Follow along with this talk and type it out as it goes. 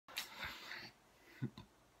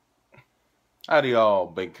Howdy y'all,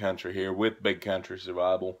 Big Country here with Big Country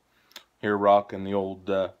Survival. Here rocking the old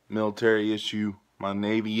military issue, my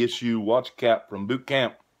Navy issue watch cap from boot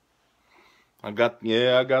camp. I got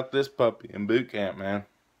this puppy in boot camp, man.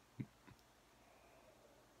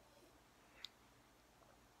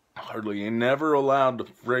 Hardly never allowed to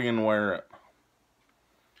friggin' wear it.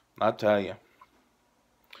 I tell you.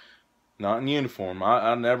 Not in uniform.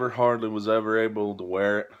 I never hardly was ever able to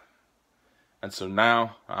wear it. And so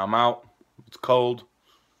now I'm out. It's cold.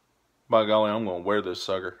 By golly, I'm going to wear this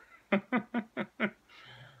sucker.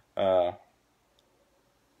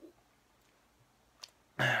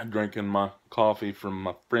 Drinking my coffee from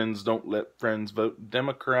my Friends Don't Let Friends Vote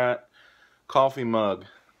Democrat coffee mug.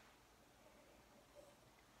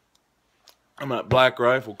 I'm at Black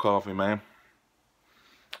Rifle Coffee, man.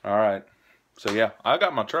 Alright. So yeah, I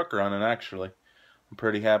got my truck running actually. I'm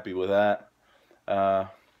pretty happy with that. I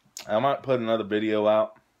might put another video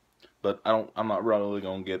out, but I'm not really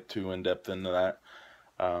going to get too in depth into that.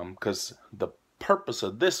 Because the purpose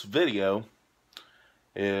of this video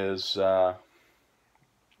is a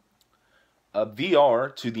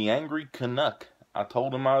VR to the angry Canuck. I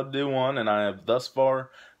told him I would do one, and I have thus far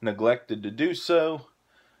neglected to do so.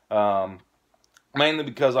 Mainly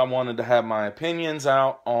because I wanted to have my opinions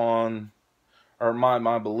out on, or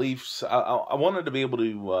my beliefs. I wanted to be able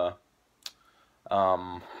to,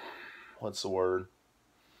 what's the word?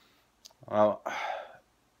 I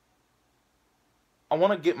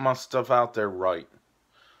want to get my stuff out there right.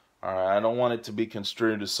 Alright, I don't want it to be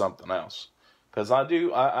construed as something else. Because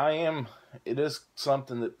it is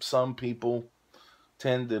something that some people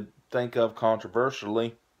tend to think of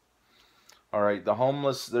controversially. Alright, the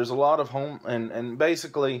homeless, there's a lot of and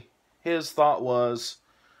basically his thought was,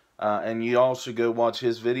 and you all should go watch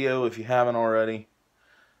his video if you haven't already,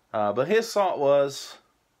 but his thought was,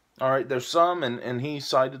 alright, there's some, and he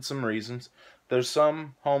cited some reasons, there's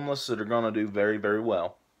some homeless that are going to do very, very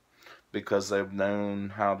well, because they've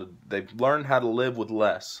learned how to live with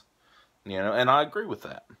less, and I agree with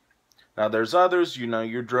that. Now there's others,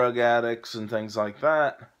 your drug addicts and things like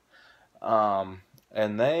that,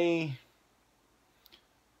 and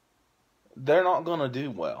they're not going to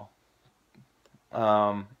do well.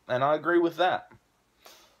 And I agree with that.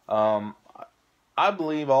 I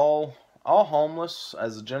believe all homeless,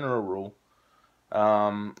 as a general rule,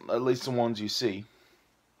 at least the ones you see,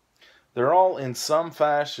 they're all in some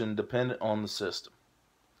fashion dependent on the system.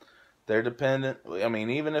 They're dependent, I mean,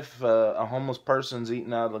 even if a homeless person's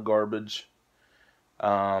eating out of the garbage,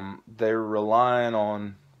 they're relying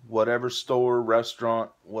on whatever store,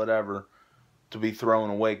 restaurant, whatever, to be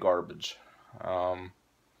throwing away garbage.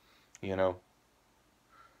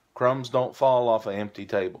 Crumbs don't fall off of empty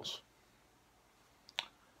tables.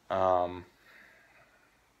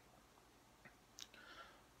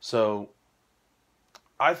 So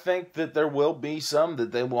I think that there will be some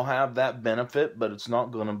that they will have that benefit, but it's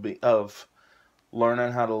not going to be of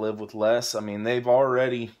learning how to live with less. I mean, a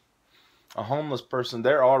homeless person,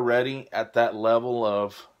 they're already at that level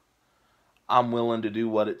of, I'm willing to do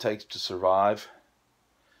what it takes to survive.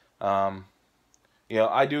 I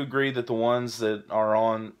do agree that the ones that are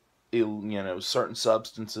on, certain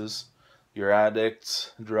substances, your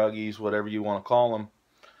addicts, druggies, whatever you want to call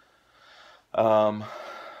them,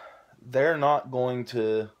 they're not going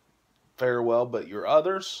to fare well, but your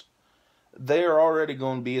others, they are already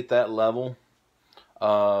going to be at that level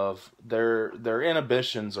of their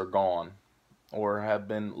inhibitions are gone or have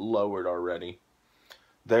been lowered already.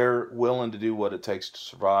 They're willing to do what it takes to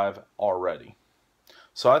survive already.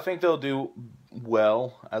 So I think they'll do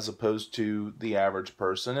well as opposed to the average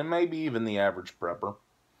person, and maybe even the average prepper.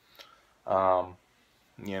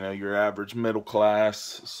 Your average middle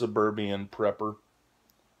class suburban prepper.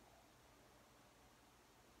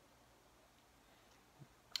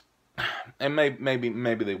 And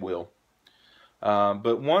maybe they will.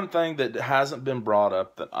 But one thing that hasn't been brought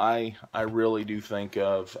up that I really do think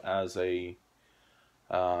of as a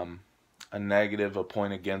negative, a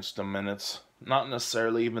point against them, and it's not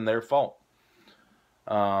necessarily even their fault.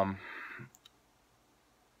 The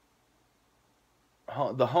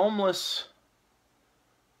homeless,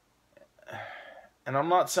 and I'm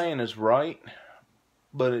not saying it's right,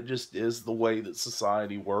 but it just is the way that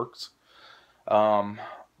society works. The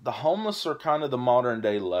homeless are kind of the modern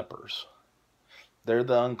day lepers. They're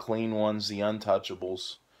the unclean ones, the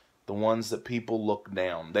untouchables, the ones that people look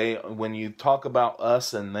down. When you talk about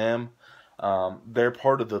us and them, they're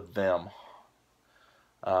part of the them.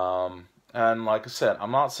 And like I said,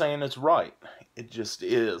 I'm not saying it's right. It just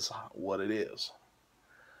is what it is.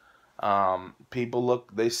 People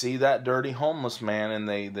look, they see that dirty homeless man, and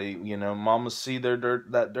they you know, mamas see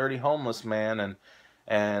that dirty homeless man,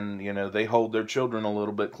 and you know, they hold their children a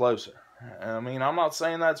little bit closer. I mean, I'm not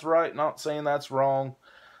saying that's right, not saying that's wrong.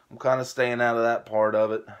 I'm kind of staying out of that part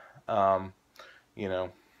of it. You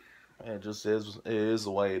know, it just is, it is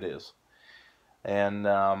the way it is. And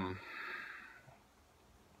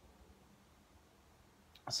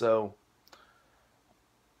so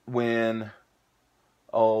when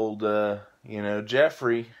old you know,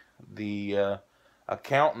 Jeffrey, the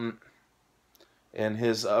accountant, and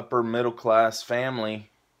his upper middle class family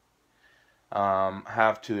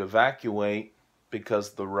have to evacuate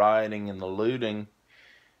because the rioting and the looting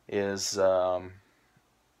is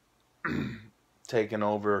taking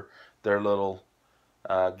over their little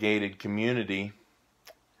gated community.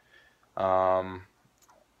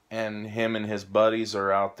 And him and his buddies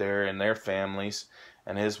are out there, and their families,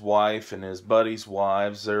 and his wife and his buddies'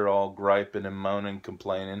 wives, they're all griping and moaning,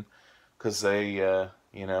 complaining, because they,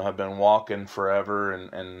 you know, have been walking forever,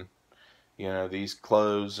 and you know, these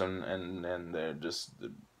clothes, and they're just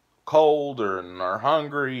cold, and are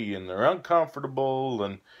hungry, and they're uncomfortable,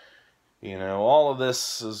 and you know, all of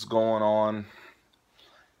this is going on.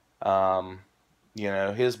 You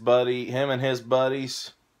know, him and his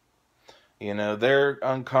buddies, you know, they're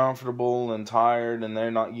uncomfortable and tired, and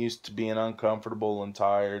they're not used to being uncomfortable and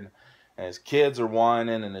tired. And his kids are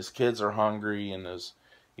whining, and his kids are hungry, and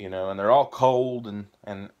you know, and they're all cold,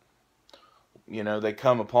 and you know, they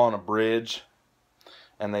come upon a bridge,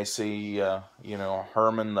 and they see, you know,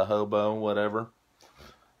 Herman the hobo, whatever.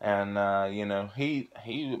 And, you know, he,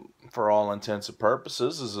 for all intents and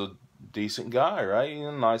purposes, is a decent guy, right? He's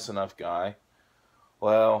a nice enough guy.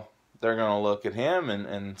 Well, they're going to look at him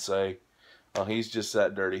and say, well, he's just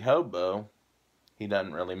that dirty hobo. He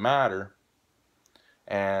doesn't really matter.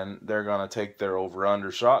 And they're going to take their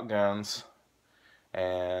over-under shotguns,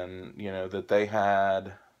 and, you know, that they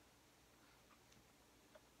had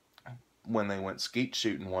when they went skeet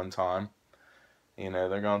shooting one time. You know,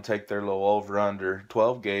 they're going to take their little over-under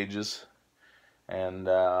 12 gauges, and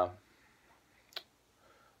they're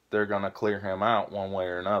going to clear him out one way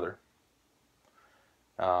or another.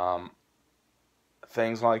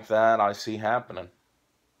 Things like that I see happening,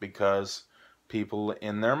 because people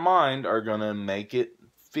in their mind are going to make it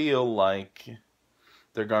feel like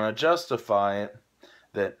they're going to justify it,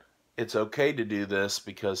 that it's okay to do this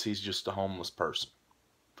because he's just a homeless person.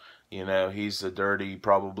 You know, he's a dirty,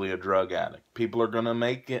 probably a drug addict. People are going to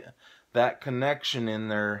make it, that connection in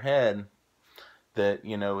their head, that,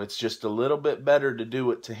 you know, it's just a little bit better to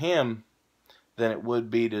do it to him than it would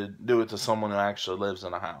be to do it to someone who actually lives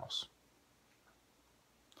in a house.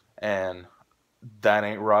 And that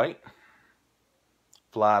ain't right.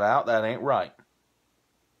 Flat out, that ain't right.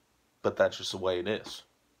 But that's just the way it is.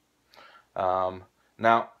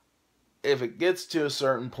 Now, if it gets to a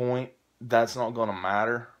certain point, that's not going to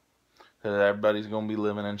matter. Because everybody's going to be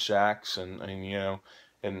living in shacks, and you know,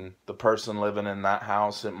 and the person living in that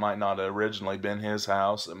house, it might not have originally been his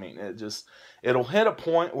house. I mean, it'll hit a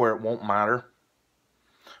point where it won't matter.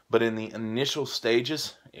 But in the initial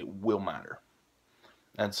stages, it will matter.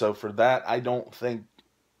 And so for that, I don't think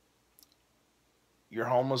your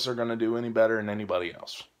homeless are going to do any better than anybody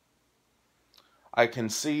else. I can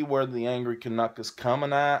see where the angry Canuck is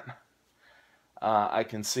coming at. I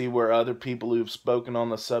can see where other people who've spoken on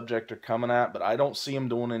the subject are coming at, but I don't see them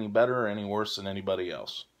doing any better or any worse than anybody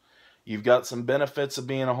else. You've got some benefits of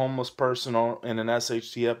being a homeless person in an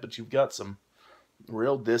SHTF, but you've got some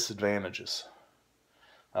real disadvantages,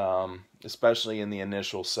 especially in the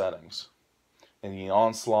initial settings. In the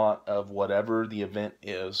onslaught of whatever the event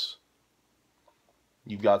is,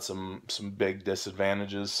 you've got some big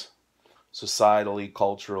disadvantages, societally,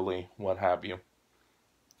 culturally, what have you.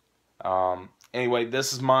 Anyway,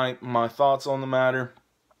 this is my thoughts on the matter.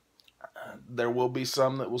 There will be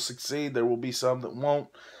some that will succeed. There will be some that won't.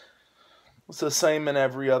 It's the same in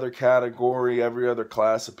every other category, every other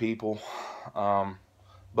class of people.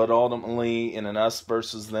 But ultimately, in an us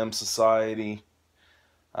versus them society,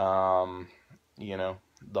 you know,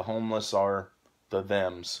 the homeless are the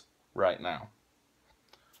thems right now.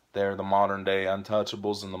 They're the modern day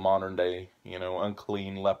untouchables and the modern day, you know,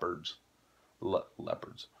 unclean lepers.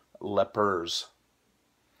 Lepers.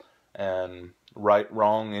 And right,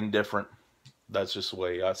 wrong, indifferent. That's just the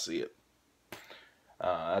way I see it.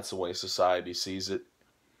 That's the way society sees it.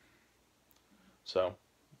 So,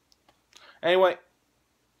 anyway,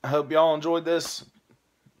 I hope y'all enjoyed this.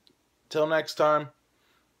 Till next time,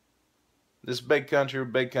 this is Big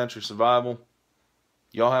Country Survival.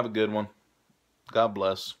 Y'all have a good one. God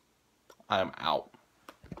bless. I am out.